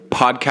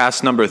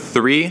podcast number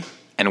 3,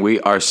 and we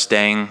are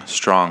staying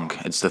strong.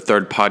 It's the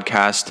third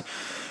podcast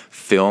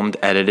filmed,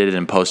 edited,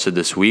 and posted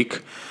this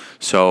week.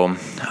 So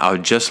I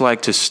would just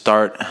like to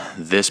start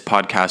this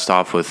podcast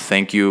off with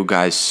thank you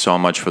guys so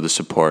much for the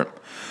support.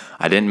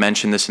 I didn't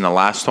mention this in the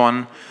last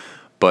one,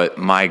 but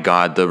my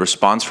God, the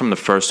response from the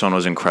first one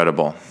was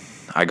incredible.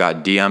 I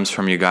got DMs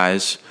from you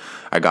guys.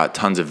 I got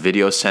tons of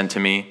videos sent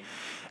to me.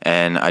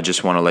 And I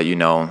just want to let you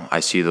know, I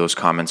see those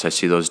comments, I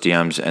see those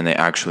DMs, and they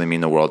actually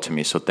mean the world to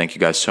me. So thank you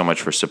guys so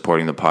much for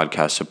supporting the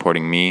podcast,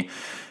 supporting me,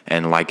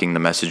 and liking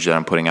the message that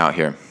I'm putting out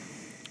here.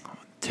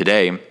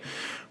 Today,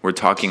 we're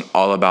talking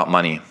all about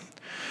money.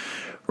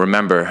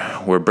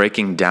 Remember, we're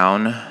breaking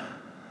down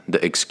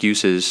the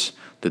excuses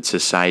that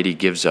society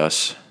gives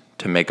us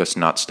to make us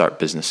not start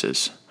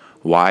businesses.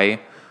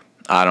 Why?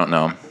 I don't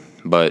know.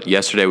 But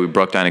yesterday, we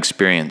broke down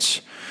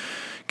experience.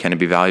 Can it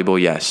be valuable?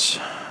 Yes.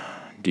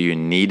 Do you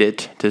need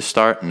it to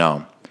start?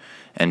 No.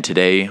 And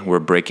today we're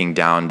breaking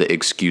down the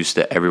excuse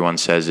that everyone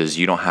says is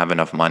you don't have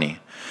enough money.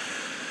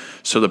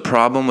 So the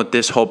problem with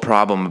this whole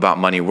problem about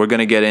money, we're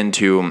going to get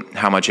into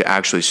how much it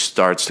actually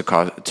starts to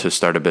cost to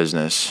start a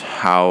business,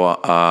 how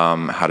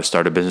to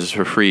start a business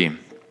for free,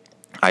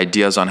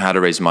 ideas on how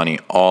to raise money,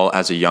 all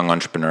as a young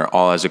entrepreneur,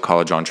 all as a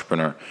college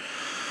entrepreneur.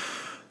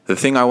 The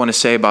thing I want to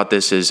say about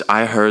this is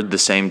I heard the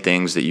same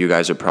things that you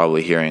guys are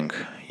probably hearing.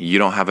 You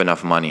don't have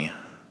enough money.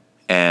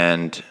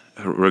 And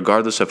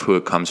regardless of who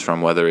it comes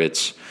from, whether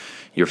it's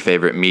your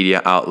favorite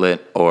media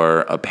outlet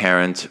or a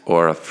parent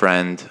or a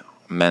friend,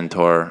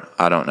 mentor,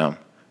 I don't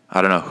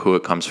know who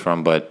it comes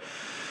from, but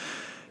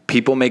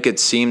people make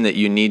it seem that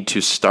you need to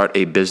start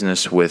a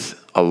business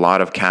with a lot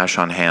of cash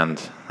on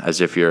hand,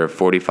 as if you're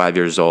 45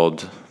 years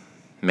old,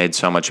 made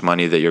so much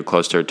money that you're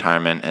close to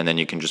retirement, and then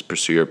you can just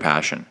pursue your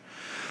passion.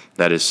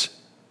 That is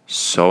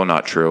so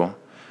not true.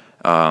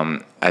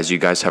 As you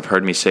guys have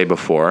heard me say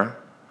before,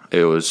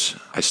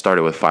 I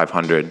started with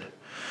 500.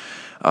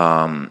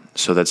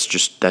 So that's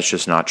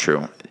just not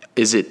true.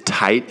 Is it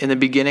tight in the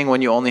beginning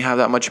when you only have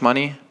that much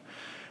money?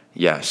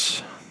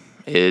 Yes,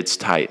 it's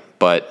tight,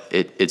 but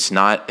it's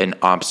not an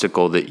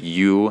obstacle that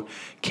you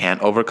can't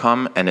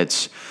overcome. And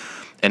it's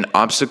an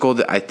obstacle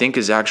that I think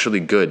is actually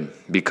good,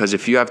 because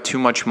if you have too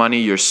much money,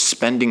 you're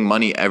spending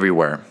money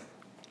everywhere.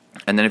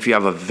 And then if you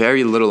have a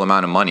very little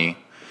amount of money,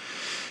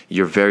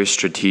 you're very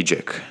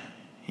strategic.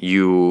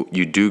 You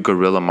do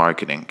guerrilla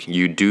marketing.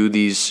 You do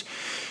these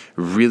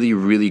really,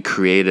 really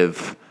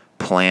creative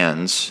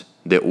plans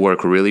that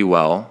work really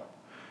well,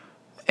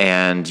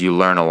 and you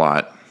learn a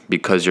lot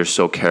because you're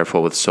so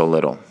careful with so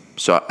little.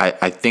 So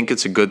I think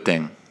it's a good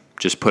thing,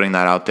 just putting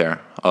that out there.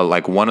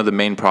 Like one of the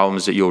main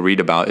problems that you'll read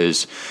about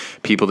is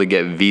people that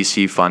get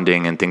VC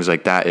funding and things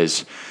like that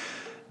is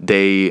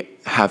they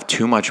have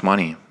too much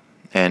money,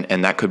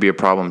 and that could be a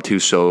problem too.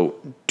 So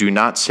do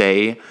not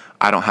say,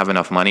 I don't have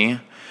enough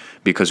money,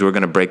 because we're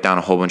going to break down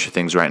a whole bunch of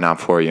things right now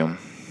for you.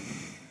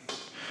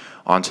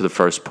 On to the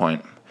first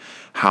point.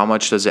 How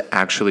much does it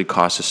actually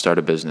cost to start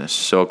a business?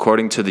 So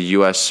according to the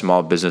U.S.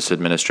 Small Business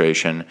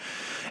Administration,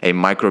 a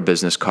micro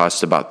business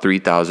costs about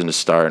 $3,000 to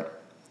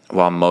start,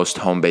 while most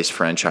home-based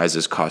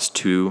franchises cost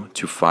 $2,000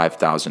 to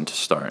 $5,000 to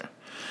start.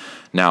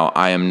 Now,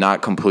 I am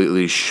not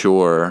completely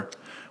sure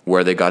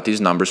where they got these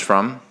numbers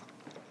from,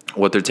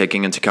 what they're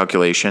taking into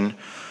calculation,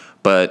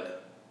 but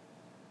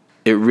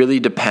it really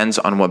depends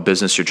on what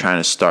business you're trying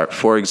to start.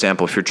 For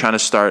example, if you're trying to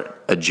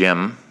start a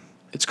gym,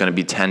 it's going to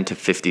be $10,000 to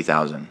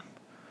 $50,000.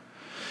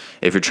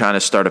 If you're trying to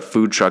start a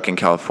food truck in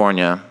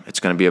California, it's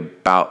going to be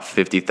about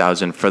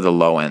 $50,000 for the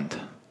low end.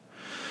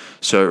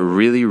 So it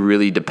really,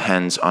 really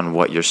depends on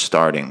what you're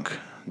starting.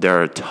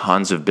 There are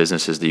tons of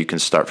businesses that you can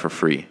start for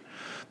free.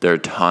 There are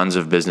tons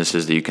of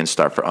businesses that you can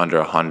start for under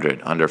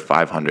 100, under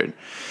 500.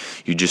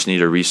 You just need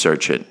to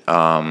research it.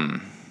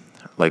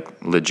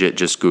 Legit,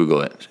 just Google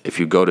it. If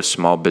you go to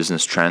Small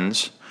Business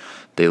Trends,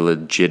 they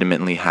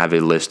legitimately have a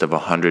list of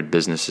 100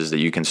 businesses that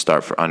you can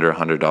start for under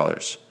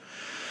 $100.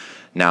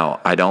 Now,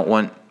 I don't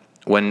want,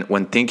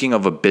 when thinking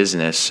of a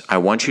business, I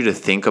want you to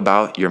think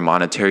about your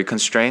monetary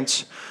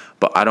constraints,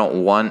 but I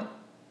don't want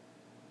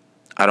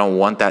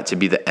that to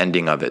be the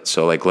ending of it.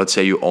 So let's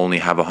say you only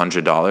have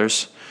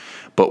 $100,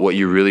 but what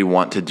you really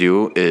want to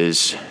do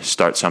is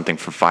start something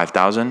for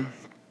 $5,000,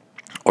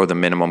 or the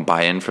minimum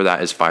buy-in for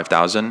that is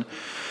 $5,000.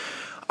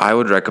 I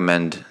would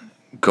recommend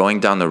going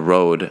down the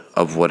road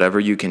of whatever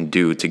you can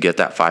do to get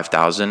that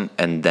 $5,000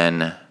 and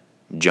then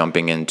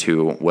jumping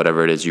into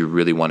whatever it is you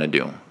really want to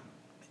do,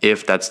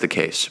 if that's the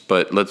case.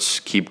 But let's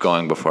keep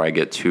going before I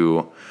get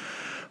too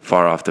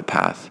far off the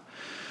path.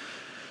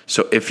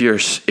 So if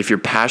your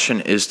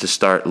passion is to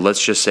start,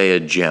 let's just say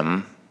a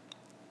gym,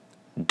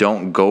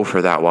 don't go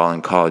for that while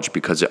in college,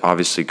 because it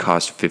obviously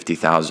costs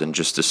 $50,000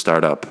 just to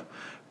start up.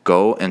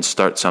 Go and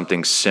start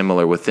something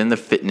similar within the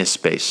fitness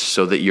space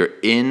so that you're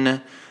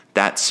in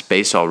that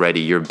space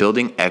already. You're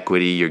building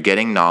equity. You're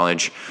getting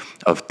knowledge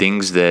of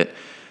things that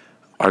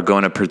are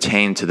going to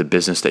pertain to the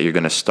business that you're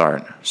going to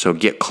start. So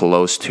get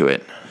close to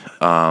it.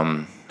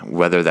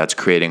 Whether that's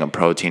creating a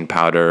protein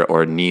powder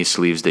or knee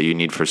sleeves that you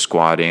need for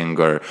squatting,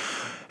 or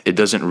it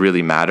doesn't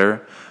really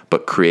matter.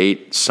 but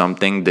create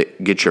something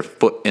that gets your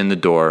foot in the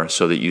door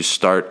so that you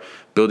start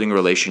building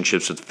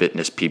relationships with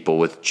fitness people,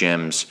 with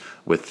gyms,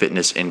 with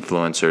fitness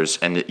influencers,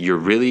 and you're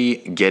really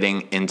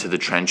getting into the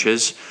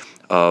trenches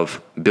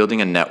of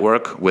building a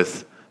network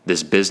with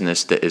this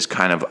business that is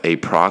kind of a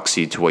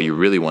proxy to what you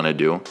really want to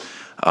do.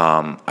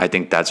 I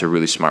think that's a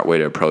really smart way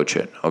to approach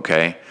it,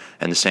 okay?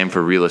 And the same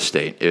for real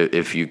estate.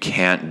 If you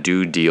can't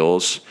do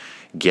deals,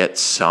 get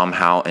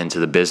somehow into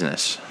the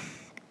business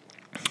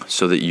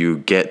so that you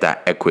get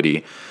that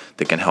equity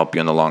that can help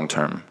you in the long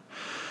term.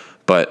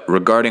 But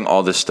regarding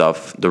all this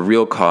stuff, the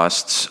real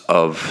costs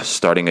of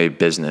starting a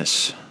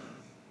business,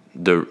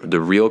 the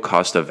real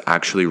cost of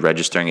actually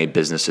registering a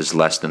business is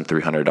less than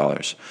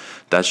 $300.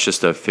 That's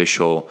just the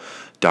official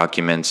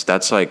documents.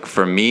 That's like,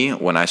 for me,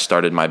 when I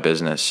started my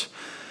business,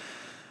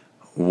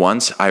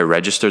 once I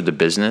registered the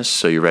business,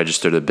 so you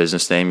register the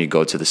business name, you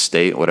go to the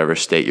state, whatever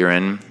state you're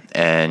in,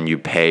 and you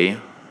pay,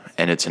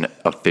 and it's an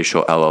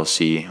official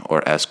LLC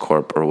or S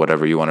Corp or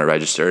whatever you want to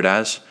register it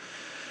as.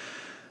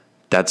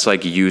 That's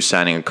like you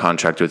signing a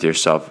contract with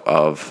yourself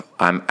of,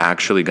 I'm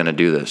actually going to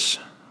do this,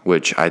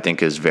 which I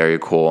think is very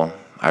cool.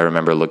 I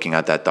remember looking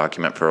at that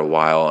document for a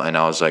while, and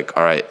I was like,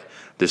 all right,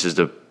 this is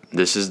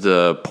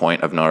the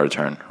point of no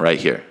return right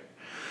here.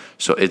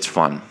 So it's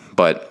fun,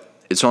 but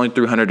it's only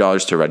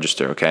 $300 to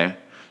register, okay?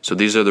 So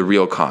these are the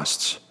real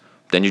costs.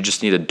 Then you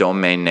just need a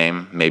domain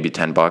name, maybe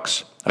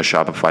 $10, a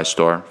Shopify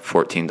store,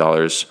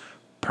 $14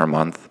 per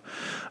month,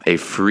 a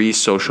free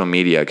social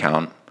media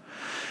account,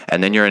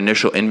 and then your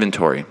initial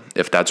inventory,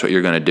 if that's what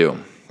you're going to do.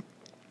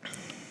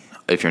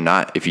 If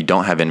you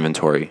don't have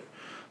inventory,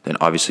 then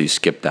obviously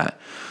skip that.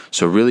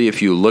 So really,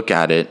 if you look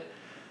at it,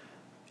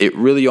 it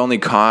really only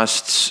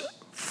costs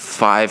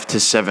 $500 to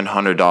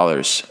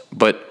 $700.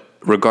 But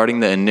regarding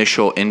the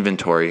initial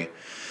inventory,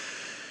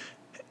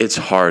 it's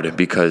hard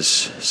because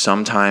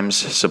sometimes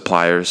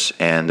suppliers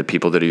and the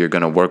people that you're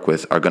going to work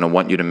with are going to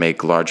want you to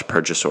make large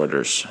purchase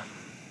orders.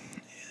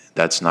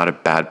 That's not a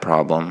bad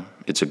problem.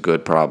 It's a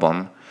good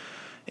problem.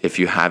 If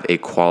you have a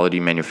quality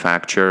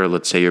manufacturer,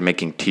 let's say you're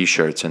making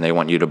t-shirts and they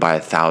want you to buy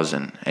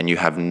 1,000 and you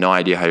have no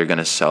idea how you're going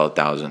to sell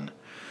 1,000,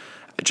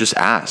 just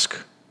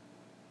ask.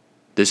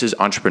 This is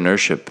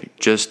entrepreneurship.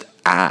 Just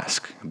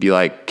ask. Be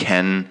like,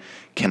 can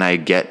I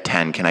get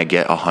 10? Can I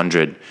get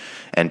 100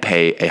 and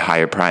pay a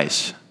higher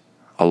price?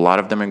 A lot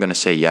of them are going to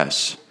say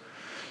yes.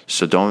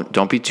 So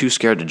don't be too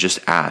scared to just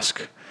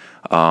ask.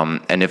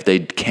 And if they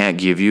can't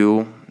give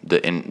you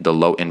the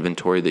low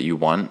inventory that you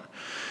want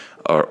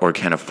or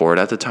can afford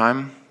at the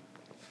time,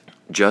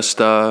 just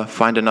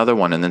find another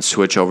one and then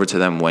switch over to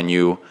them when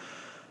you.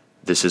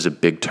 This is a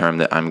big term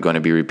that I'm going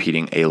to be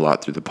repeating a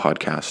lot through the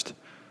podcast.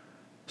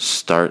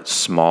 Start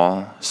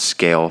small,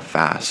 scale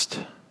fast.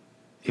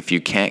 If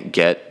you can't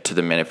get to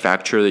the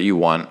manufacturer that you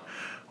want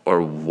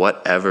or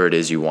whatever it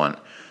is you want,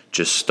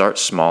 just start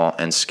small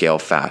and scale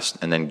fast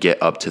and then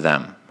get up to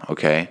them,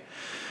 okay?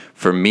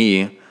 For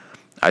me,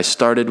 I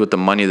started with the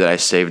money that I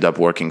saved up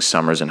working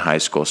summers in high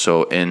school.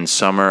 So in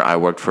summer, I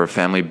worked for a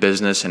family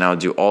business and I would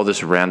do all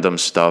this random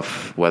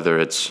stuff, whether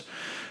it's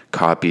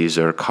copies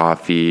or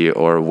coffee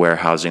or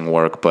warehousing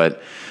work.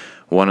 But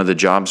one of the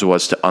jobs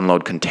was to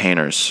unload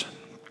containers.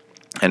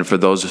 And for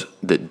those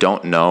that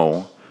don't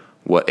know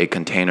what a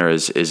container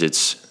is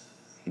it's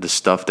the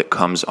stuff that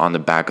comes on the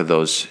back of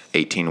those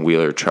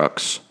 18-wheeler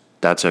trucks.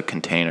 That's a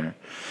container.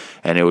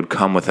 And it would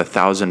come with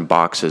 1,000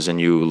 boxes, and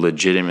you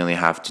legitimately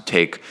have to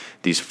take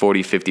these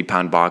 40,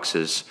 50-pound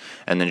boxes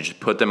and then just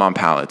put them on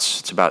pallets.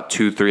 It's about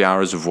 2-3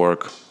 hours of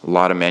work, a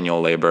lot of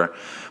manual labor,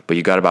 but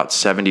you got about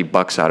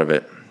 $70 out of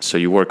it. So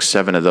you work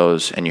 7 of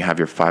those, and you have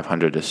your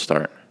 500 to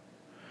start.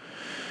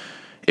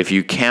 If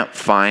you can't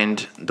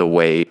find the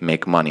way to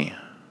make money,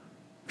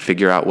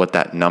 figure out what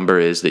that number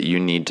is that you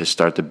need to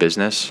start the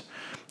business,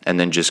 and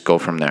then just go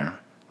from there.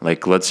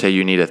 Like, let's say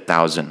you need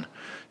 1,000.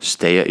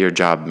 Stay at your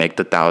job, make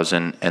the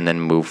 1,000, and then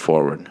move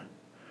forward.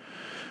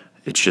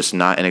 It's just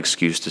not an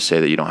excuse to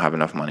say that you don't have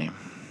enough money.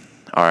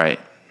 All right,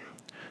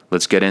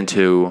 let's get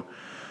into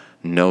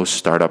no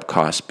startup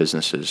cost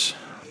businesses.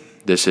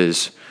 This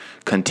is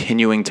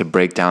continuing to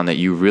break down that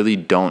you really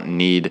don't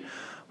need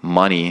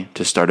money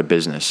to start a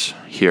business.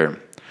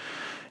 Here,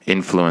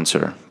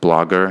 influencer,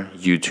 blogger,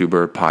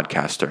 YouTuber,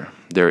 podcaster.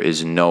 There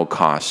is no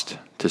cost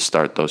to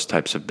start those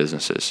types of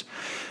businesses.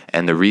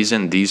 And the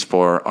reason these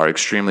 4 are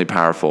extremely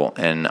powerful,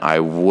 and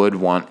I would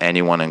want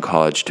anyone in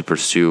college to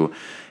pursue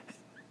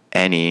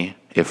any,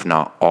 if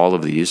not all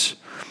of these,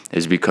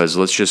 is because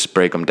let's just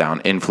break them down.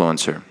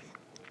 Influencer.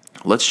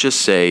 Let's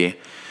just say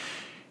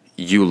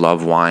you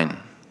love wine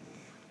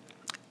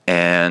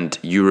and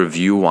you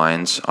review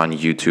wines on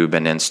YouTube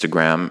and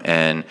Instagram,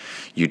 and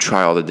you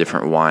try all the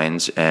different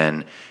wines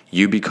and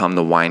you become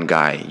the wine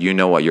guy. You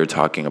know what you're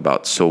talking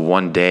about. So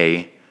one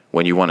day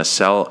when you want to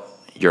sell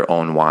your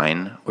own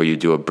wine, or you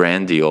do a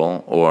brand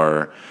deal,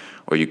 or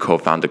you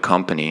co-found a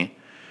company,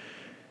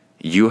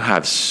 you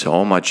have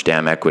so much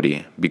damn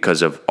equity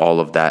because of all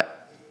of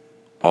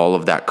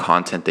that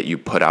content that you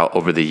put out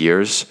over the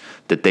years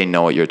that they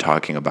know what you're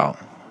talking about.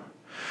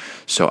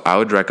 So I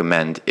would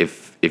recommend,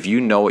 if if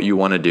you know what you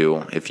want to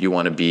do, if you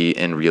want to be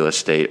in real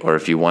estate, or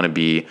if you want to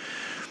be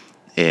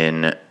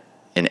in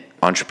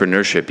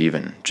entrepreneurship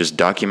even, just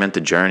document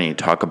the journey,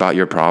 talk about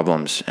your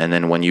problems, and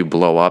then when you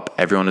blow up,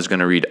 everyone is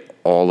going to read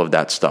all of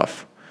that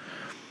stuff.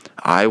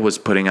 I was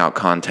putting out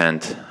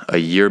content a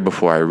year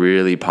before I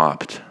really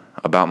popped.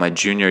 About my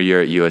junior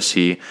year at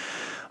USC,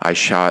 I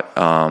shot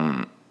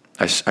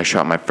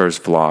my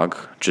first vlog,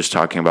 just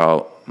talking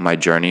about my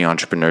journey,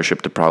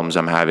 entrepreneurship, the problems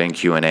I'm having,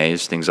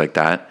 Q&As, things like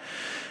that.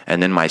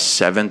 And then my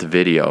 7th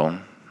video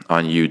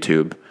on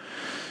YouTube,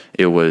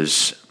 it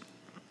was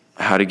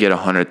how to get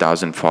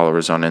 100,000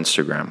 followers on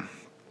Instagram.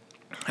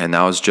 And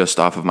that was just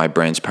off of my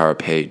Brains Power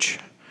page.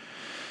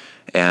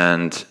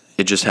 And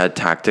it just had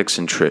tactics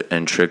and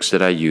tricks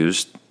that I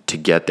used to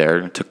get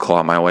there, to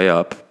claw my way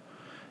up.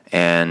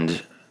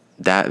 And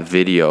that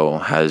video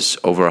has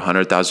over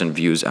 100,000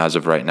 views as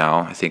of right now.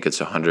 I think it's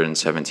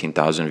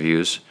 117,000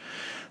 views.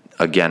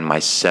 Again, my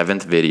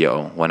 7th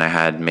video when I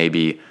had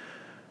maybe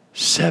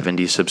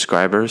 70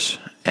 subscribers.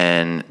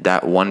 And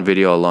that one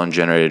video alone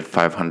generated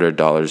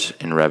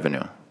 $500 in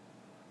revenue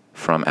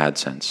from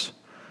AdSense.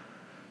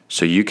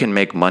 So you can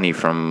make money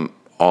from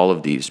all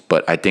of these,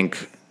 but I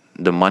think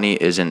the money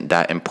isn't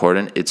that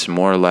important. It's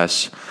more or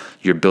less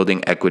you're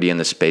building equity in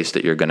the space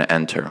that you're going to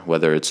enter,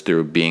 whether it's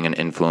through being an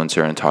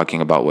influencer and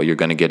talking about what you're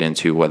going to get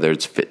into, whether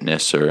it's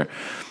fitness or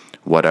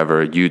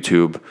whatever.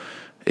 YouTube,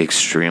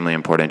 extremely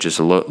important. Just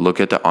look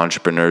at the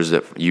entrepreneurs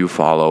that you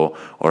follow,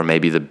 or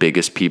maybe the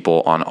biggest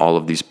people on all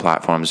of these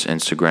platforms,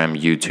 Instagram,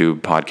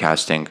 YouTube,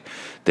 podcasting.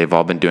 They've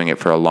all been doing it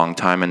for a long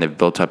time, and they've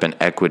built up an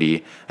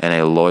equity and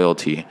a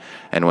loyalty.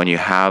 And when you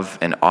have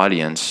an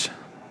audience,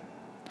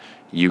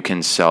 you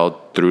can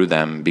sell through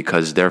them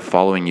because they're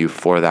following you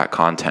for that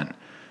content.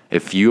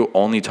 If you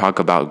only talk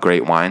about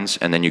great wines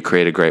and then you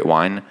create a great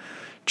wine,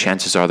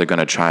 chances are they're going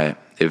to try it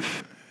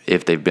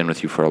if they've been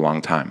with you for a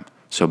long time.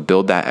 So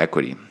build that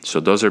equity. So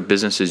those are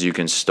businesses you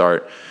can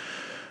start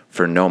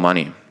for no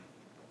money.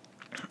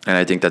 And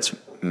I think that's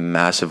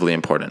massively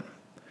important.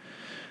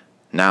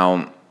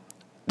 Now,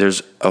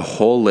 there's a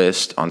whole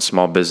list on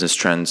Small Business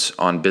Trends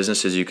on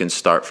businesses you can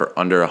start for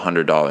under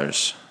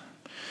 $100.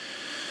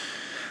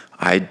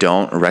 I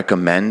don't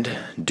recommend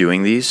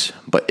doing these,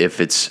 but if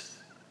it's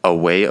a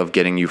way of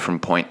getting you from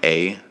point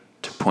A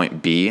to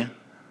point B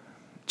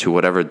to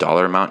whatever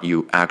dollar amount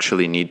you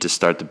actually need to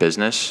start the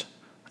business,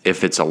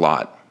 if it's a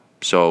lot.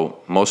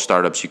 So most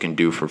startups you can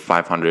do for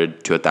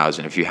 $500 to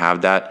 $1,000. If you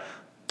have that,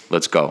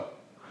 let's go.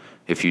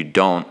 If you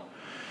don't,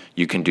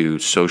 you can do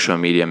social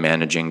media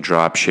managing,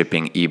 drop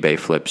shipping, eBay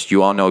flips.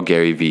 You all know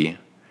Gary Vee.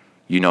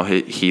 You know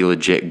he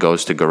legit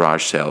goes to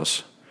garage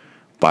sales,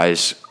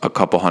 buys a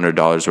couple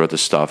 $100 worth of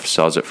stuff,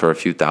 sells it for a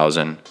few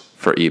thousand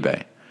for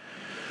eBay.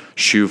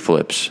 Shoe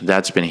flips,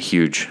 that's been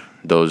huge.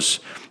 Those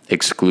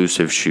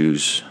exclusive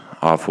shoes,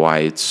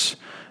 Off-Whites,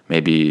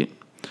 maybe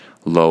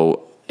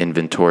low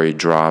inventory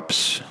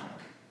drops.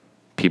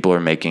 People are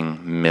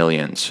making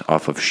millions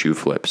off of shoe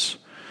flips.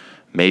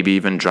 Maybe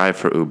even drive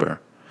for Uber.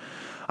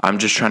 I'm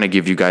just trying to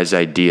give you guys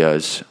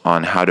ideas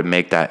on how to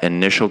make that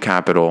initial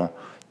capital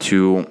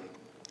to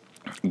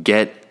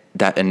get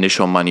that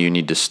initial money you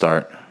need to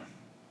start.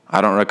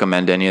 I don't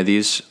recommend any of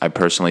these. I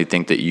personally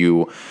think that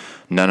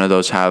none of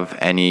those have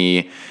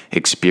any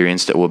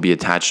experience that will be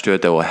attached to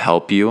it that will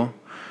help you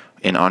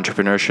in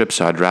entrepreneurship.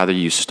 So I'd rather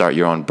you start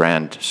your own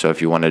brand. So if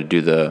you want to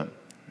do the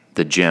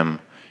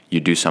gym, you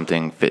do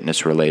something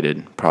fitness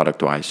related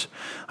product wise.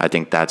 I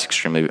think that's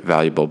extremely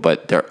valuable.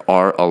 But there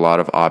are a lot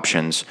of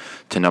options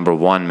to, number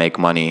one, make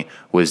money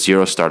with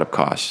zero startup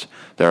costs.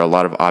 There are a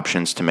lot of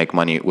options to make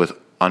money with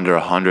under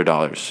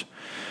 $100.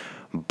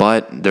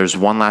 But there's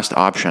one last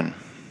option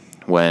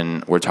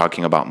when we're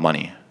talking about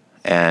money,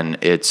 and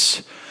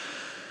it's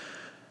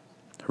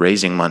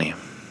raising money.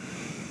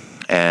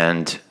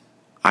 And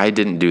I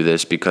didn't do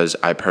this because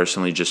I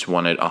personally just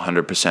wanted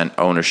 100%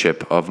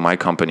 ownership of my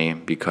company,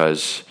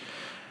 because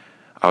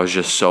I was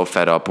just so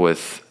fed up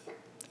with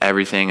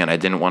everything and I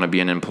didn't want to be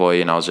an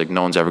employee, and I was like,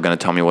 no one's ever going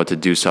to tell me what to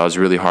do. So I was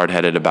really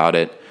hard-headed about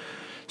it.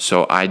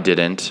 So I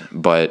didn't,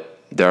 but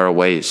there are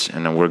ways,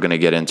 and we're going to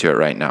get into it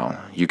right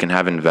now. You can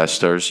have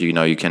investors, you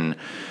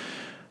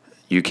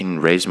can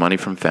raise money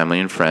from family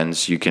and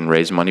friends, you can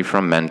raise money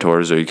from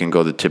mentors, or you can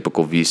go the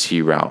typical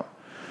VC route.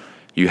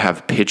 You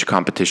have pitch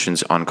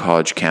competitions on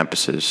college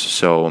campuses.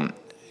 So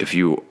if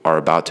you are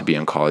about to be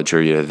in college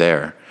or you're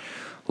there,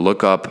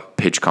 look up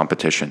pitch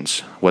competitions.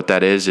 What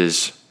that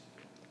is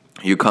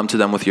you come to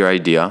them with your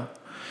idea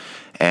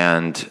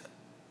and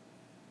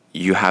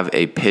you have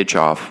a pitch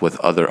off with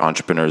other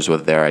entrepreneurs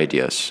with their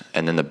ideas.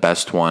 And then the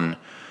best one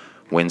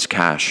wins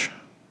cash.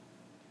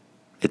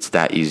 It's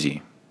that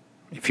easy.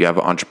 If you have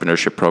an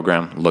entrepreneurship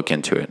program, look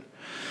into it.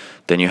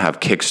 Then you have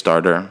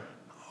Kickstarter.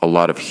 A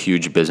lot of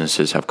huge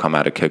businesses have come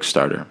out of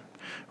Kickstarter.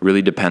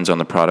 Really depends on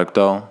the product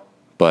though,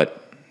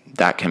 but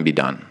that can be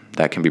done.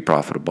 That can be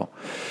profitable.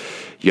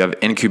 You have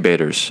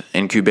incubators.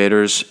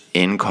 Incubators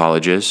in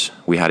colleges.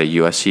 We had a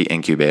USC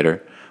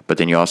incubator, but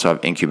then you also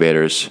have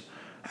incubators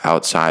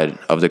outside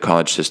of the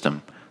college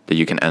system that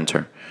you can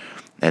enter.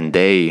 And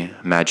they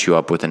match you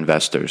up with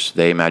investors.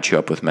 They match you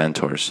up with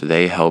mentors.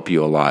 They help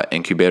you a lot.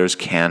 Incubators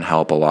can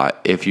help a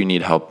lot. If you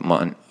need help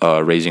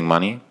raising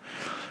money,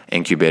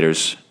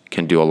 incubators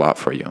can do a lot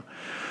for you.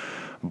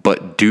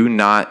 But do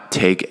not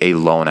take a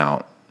loan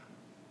out.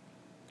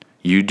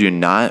 You do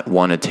not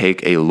want to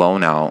take a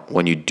loan out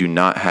when you do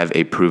not have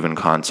a proven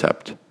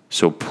concept.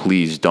 So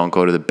please don't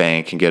go to the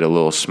bank and get a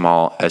little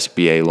small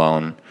SBA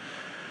loan.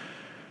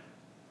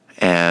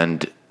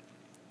 And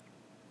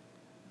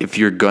if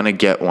you're going to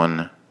get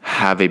one,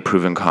 have a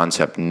proven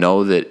concept.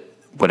 Know that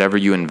whatever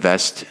you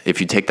invest,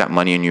 if you take that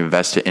money and you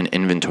invest it in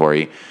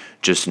inventory,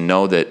 just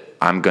know that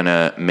I'm going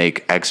to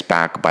make X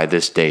back by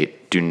this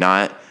date. Do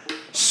not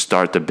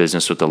start the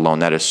business with a loan.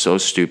 That is so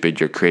stupid.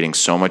 You're creating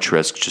so much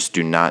risk. Just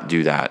do not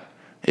do that.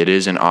 It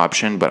is an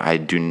option, but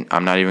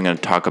I'm not even going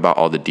to talk about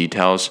all the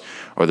details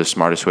or the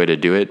smartest way to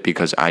do it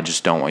because I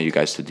just don't want you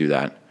guys to do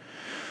that.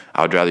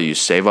 I would rather you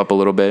save up a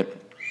little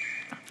bit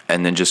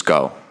and then just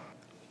go.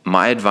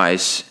 My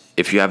advice,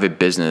 if you have a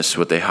business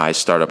with a high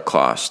startup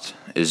cost,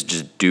 is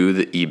just do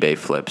the eBay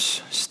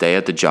flips. Stay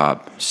at the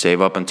job.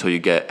 Save up until you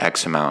get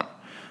X amount.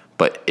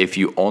 But if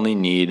you only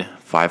need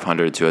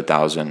 $500 to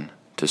 $1,000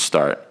 to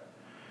start,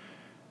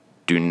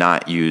 do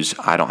not use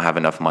I don't have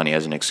enough money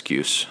as an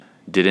excuse.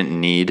 Didn't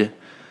need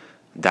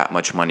that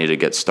much money to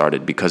get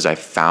started because I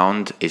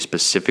found a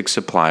specific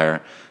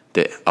supplier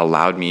that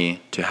allowed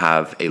me to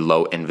have a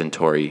low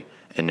inventory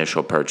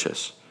initial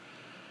purchase.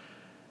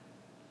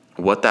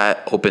 What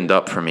that opened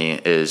up for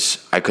me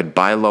is I could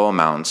buy low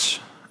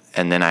amounts,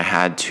 and then I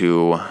had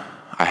to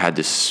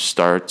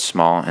start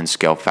small and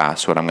scale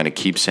fast. What I'm going to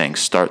keep saying,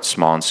 start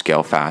small and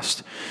scale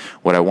fast.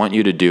 What I want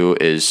you to do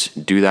is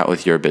do that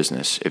with your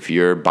business. If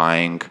you're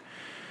buying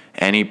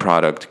any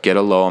product, get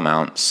a low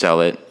amount,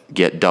 sell it,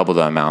 get double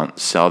the amount,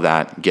 sell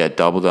that, get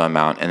double the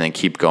amount, and then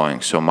keep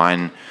going. So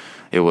mine,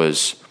 it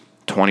was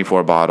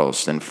 24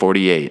 bottles, then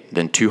 48,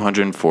 then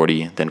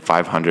 240, then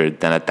 500,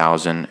 then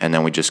 1,000, and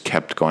then we just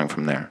kept going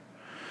from there.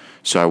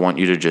 So I want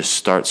you to just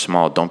start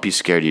small. Don't be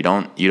scared. You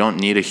don't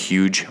need a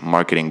huge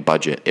marketing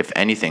budget. If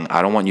anything,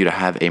 I don't want you to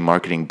have a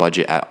marketing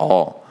budget at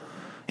all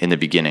in the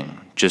beginning.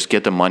 Just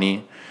get the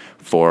money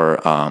for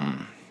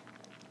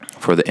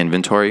the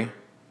inventory,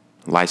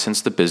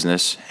 license the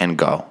business, and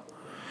go.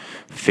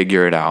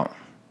 Figure it out.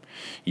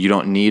 You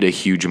don't need a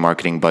huge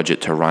marketing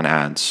budget to run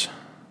ads.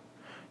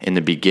 In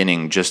the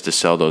beginning, just to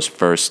sell those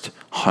first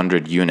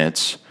 100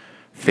 units,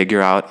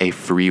 figure out a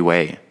free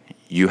way.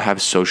 You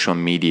have social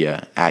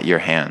media at your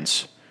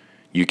hands.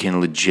 You can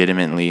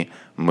legitimately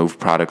move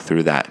product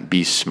through that.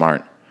 Be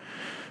smart.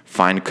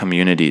 Find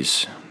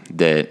communities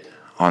that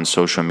on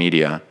social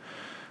media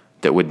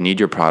that would need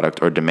your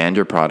product or demand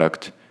your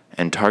product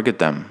and target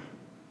them.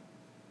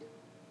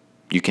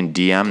 You can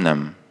DM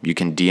them. You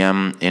can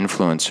DM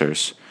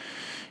influencers.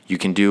 You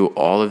can do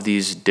all of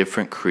these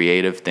different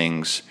creative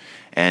things.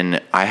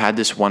 And I had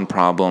this one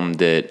problem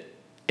that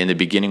in the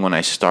beginning when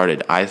I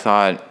started, I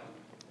thought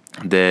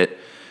that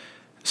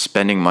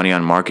spending money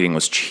on marketing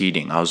was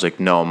cheating. I was like,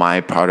 no,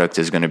 my product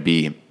is going to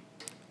be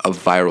a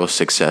viral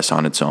success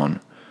on its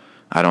own.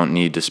 I don't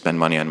need to spend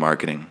money on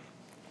marketing.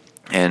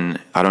 And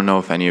I don't know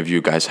if any of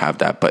you guys have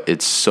that, but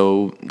it's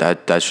so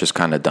that's just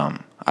kind of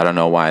dumb. I don't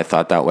know why I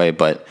thought that way,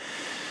 but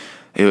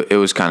it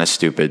was kind of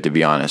stupid, to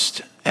be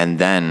honest. And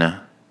then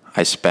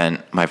I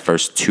spent my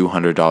first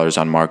 $200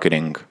 on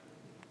marketing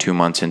 2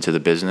 months into the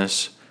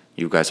business.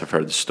 You guys have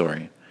heard the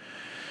story.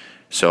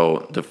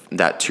 So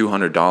that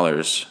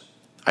 $200,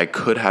 I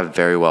could have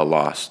very well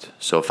lost.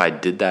 So if I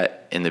did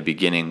that in the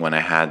beginning when I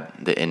had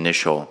the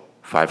initial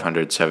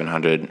 500,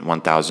 700,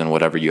 1,000,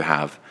 whatever you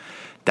have,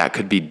 that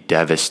could be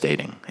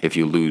devastating if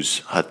you lose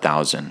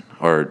 1,000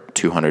 or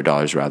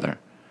 $200 rather.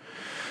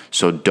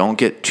 So don't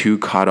get too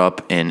caught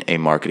up in a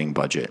marketing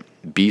budget.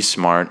 Be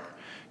smart.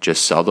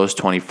 Just sell those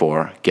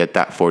 24, get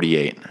that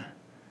 48,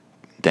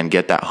 then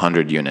get that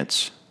 100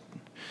 units.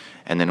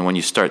 And then when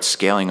you start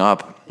scaling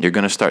up, you're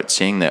going to start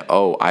seeing that,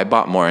 oh, I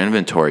bought more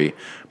inventory,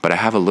 but I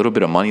have a little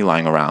bit of money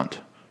lying around.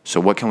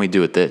 So what can we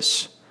do with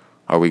this?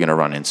 Are we going to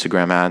run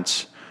Instagram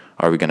ads?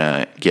 Are we going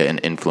to get an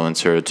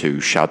influencer to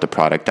shout the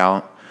product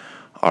out?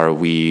 Are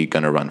we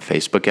going to run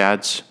Facebook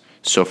ads?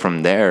 So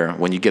from there,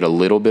 when you get a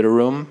little bit of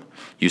room,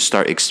 you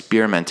start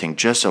experimenting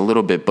just a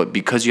little bit, but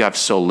because you have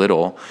so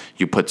little,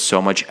 you put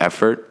so much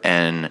effort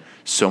and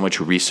so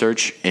much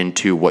research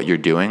into what you're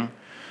doing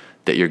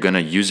that you're going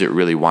to use it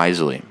really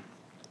wisely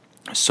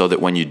so that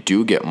when you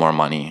do get more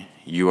money,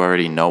 you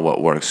already know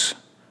what works.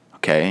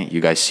 Okay?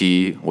 You guys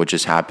see what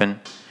just happened?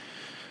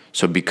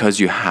 So because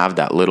you have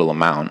that little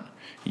amount,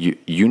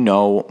 you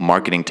know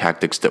marketing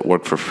tactics that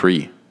work for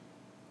free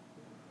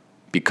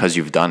because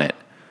you've done it.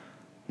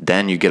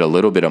 Then you get a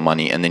little bit of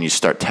money and then you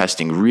start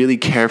testing really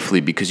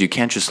carefully because you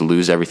can't just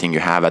lose everything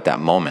you have at that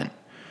moment.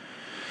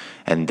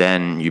 And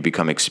then you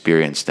become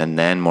experienced and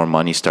then more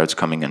money starts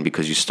coming in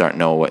because you start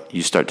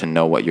to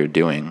know what you're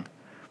doing.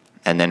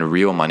 And then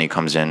real money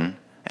comes in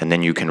and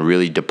then you can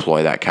really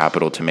deploy that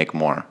capital to make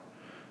more.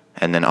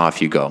 And then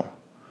off you go.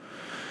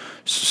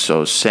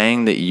 So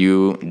saying that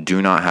you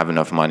do not have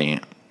enough money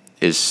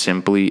is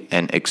simply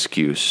an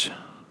excuse.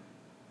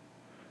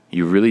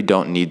 You really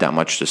don't need that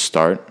much to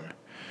start.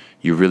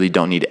 You really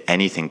don't need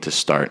anything to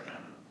start.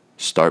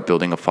 Start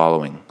building a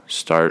following.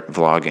 Start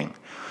vlogging.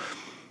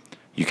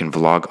 You can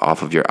vlog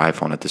off of your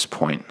iPhone at this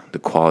point. The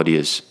quality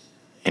is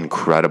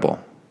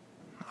incredible.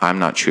 I'm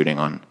not shooting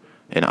on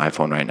an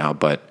iPhone right now,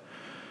 but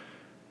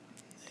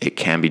it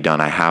can be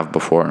done. I have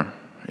before.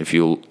 If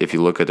you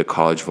look at the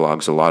college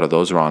vlogs, a lot of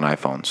those are on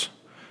iPhones.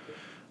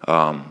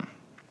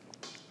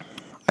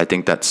 I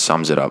think that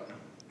sums it up.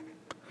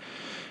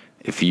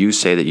 If you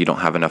say that you don't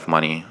have enough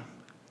money,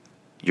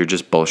 you're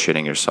just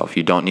bullshitting yourself.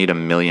 You don't need $1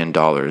 million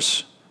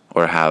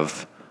or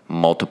have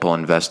multiple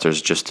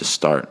investors just to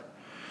start.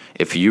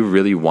 If you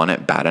really want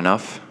it bad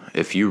enough,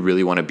 if you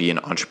really want to be an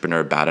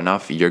entrepreneur bad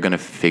enough, you're going to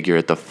figure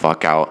it the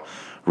fuck out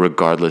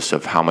regardless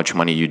of how much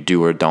money you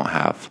do or don't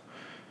have.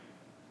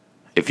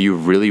 If you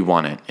really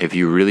want it, if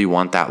you really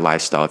want that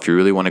lifestyle, if you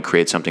really want to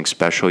create something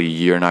special,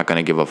 you're not going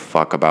to give a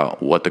fuck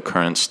about what the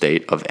current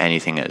state of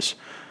anything is.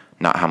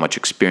 Not how much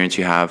experience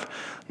you have,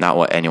 not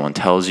what anyone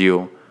tells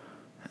you,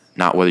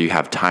 not whether you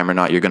have time or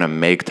not. You're going to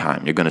make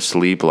time. You're going to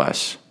sleep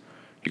less.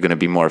 You're going to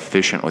be more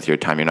efficient with your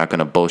time. You're not going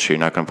to bullshit. You're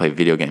not going to play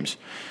video games.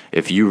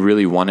 If you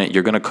really want it,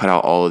 you're going to cut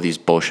out all of these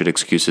bullshit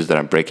excuses that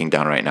I'm breaking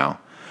down right now.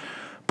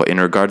 But in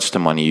regards to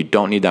money, you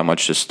don't need that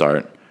much to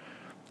start.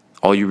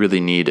 All you really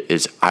need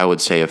is, I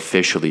would say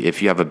officially,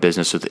 if you have a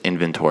business with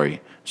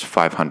inventory, it's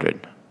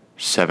 500,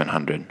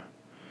 700.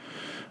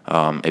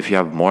 If you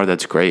have more,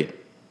 that's great.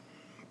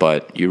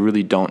 But you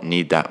really don't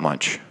need that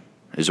much,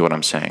 is what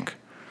I'm saying.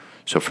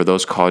 So for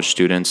those college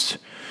students,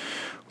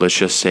 let's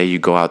just say you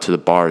go out to the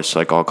bars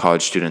like all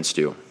college students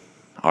do.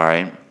 All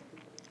right?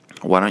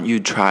 Why don't you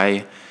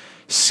try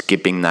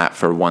skipping that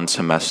for one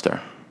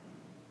semester?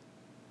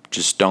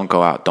 Just don't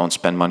go out. Don't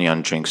spend money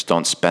on drinks.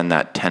 Don't spend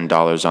that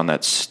 $10 on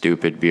that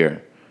stupid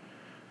beer.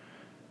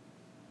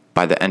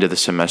 By the end of the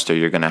semester,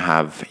 you're going to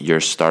have your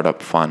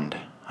startup fund,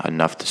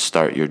 enough to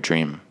start your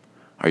dream.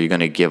 Are you going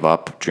to give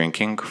up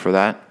drinking for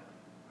that?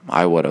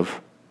 I would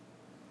have.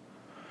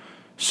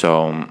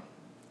 So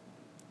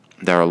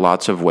there are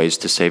lots of ways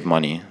to save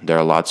money. There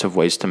are lots of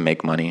ways to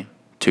make money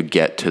to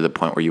get to the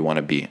point where you want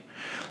to be.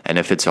 And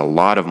if it's a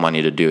lot of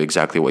money to do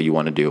exactly what you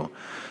want to do,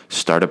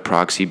 start a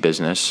proxy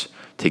business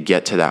to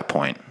get to that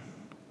point.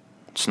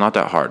 It's not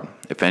that hard.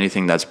 If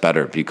anything, that's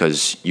better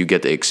because you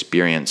get the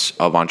experience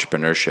of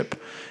entrepreneurship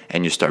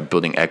and you start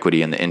building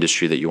equity in the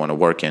industry that you want to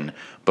work in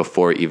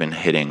before even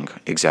hitting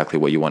exactly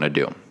what you want to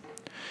do.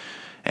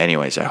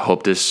 Anyways, I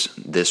hope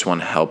this one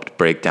helped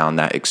break down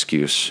that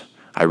excuse.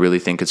 I really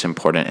think it's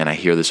important, and I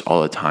hear this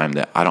all the time,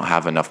 that I don't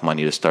have enough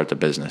money to start the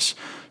business.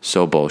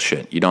 So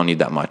bullshit. You don't need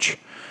that much.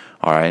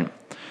 All right?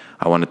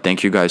 I want to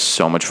thank you guys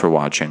so much for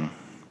watching.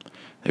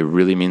 It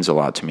really means a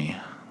lot to me.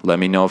 Let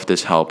me know if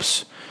this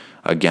helps.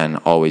 Again,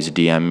 always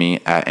DM me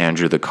at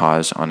Andrew the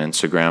Cause on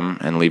Instagram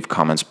and leave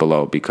comments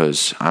below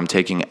because I'm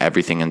taking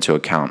everything into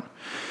account.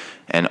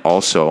 And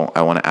also,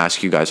 I want to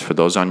ask you guys, for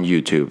those on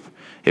YouTube,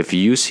 if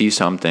you see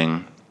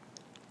something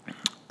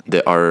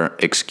that are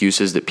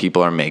excuses that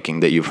people are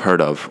making that you've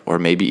heard of, or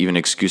maybe even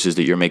excuses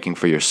that you're making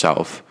for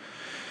yourself,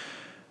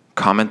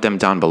 comment them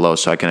down below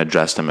so I can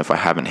address them if I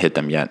haven't hit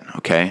them yet,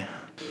 okay?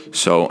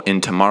 So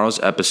in tomorrow's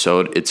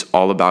episode, it's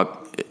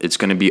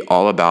going to be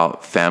all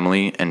about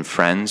family and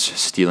friends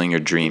stealing your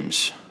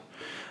dreams.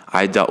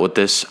 I dealt with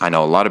this. I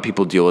know a lot of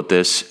people deal with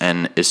this,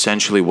 and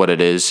essentially what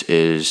it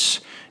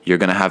is you're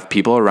going to have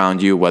people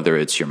around you, whether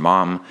it's your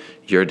mom,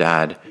 your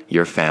dad,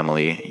 your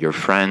family, your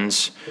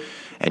friends,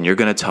 and you're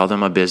going to tell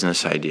them a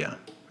business idea,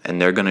 and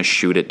they're going to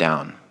shoot it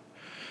down.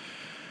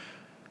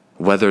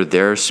 Whether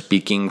they're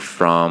speaking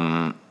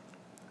from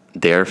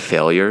their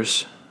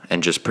failures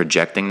and just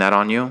projecting that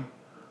on you,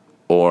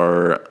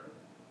 or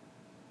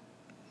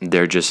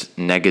they're just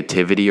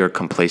negativity or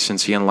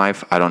complacency in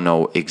life, I don't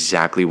know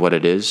exactly what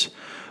it is.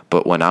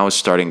 But when I was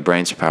starting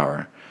Brains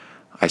Power,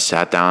 I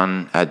sat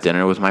down at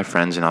dinner with my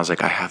friends and I was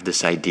like, I have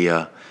this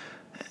idea,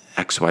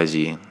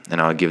 XYZ.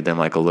 And I would give them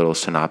like a little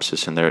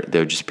synopsis, and they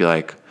would just be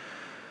like,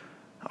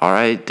 all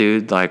right,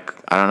 dude, like,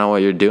 I don't know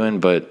what you're doing,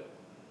 but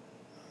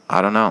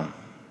I don't know.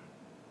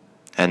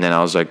 And then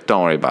I was like,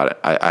 don't worry about it.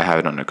 I have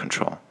it under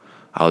control.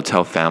 I would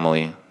tell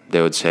family.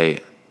 They would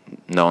say,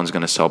 no one's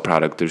going to sell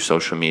product through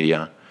social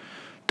media.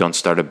 Don't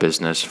start a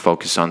business.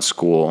 Focus on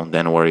school.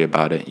 Then worry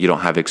about it. You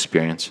don't have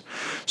experience.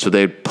 So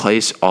they'd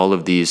place all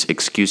of these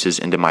excuses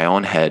into my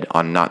own head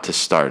on not to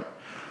start.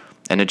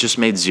 And it just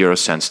made zero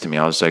sense to me.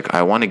 I was like,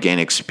 I want to gain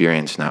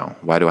experience now.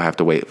 Why do I have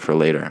to wait for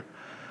later?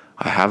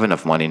 I have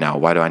enough money now.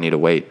 Why do I need to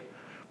wait?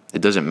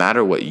 It doesn't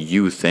matter what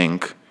you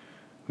think,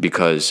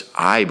 because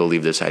I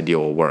believe this idea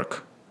will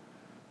work.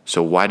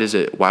 So why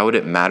would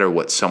it matter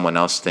what someone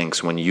else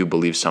thinks when you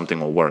believe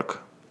something will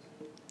work?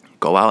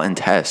 Go out and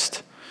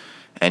test.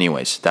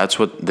 Anyways, that's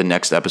what the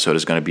next episode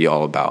is going to be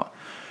all about.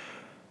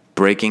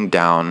 Breaking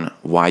down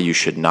why you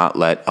should not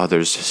let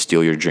others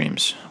steal your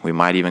dreams. We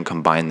might even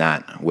combine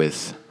that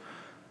with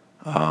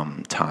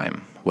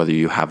time, whether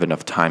you have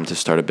enough time to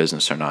start a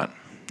business or not,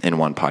 in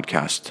one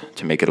podcast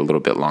to make it a little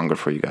bit longer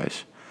for you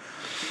guys.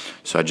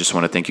 So I just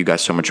want to thank you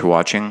guys so much for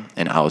watching,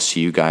 and I will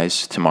see you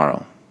guys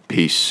tomorrow.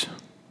 Peace.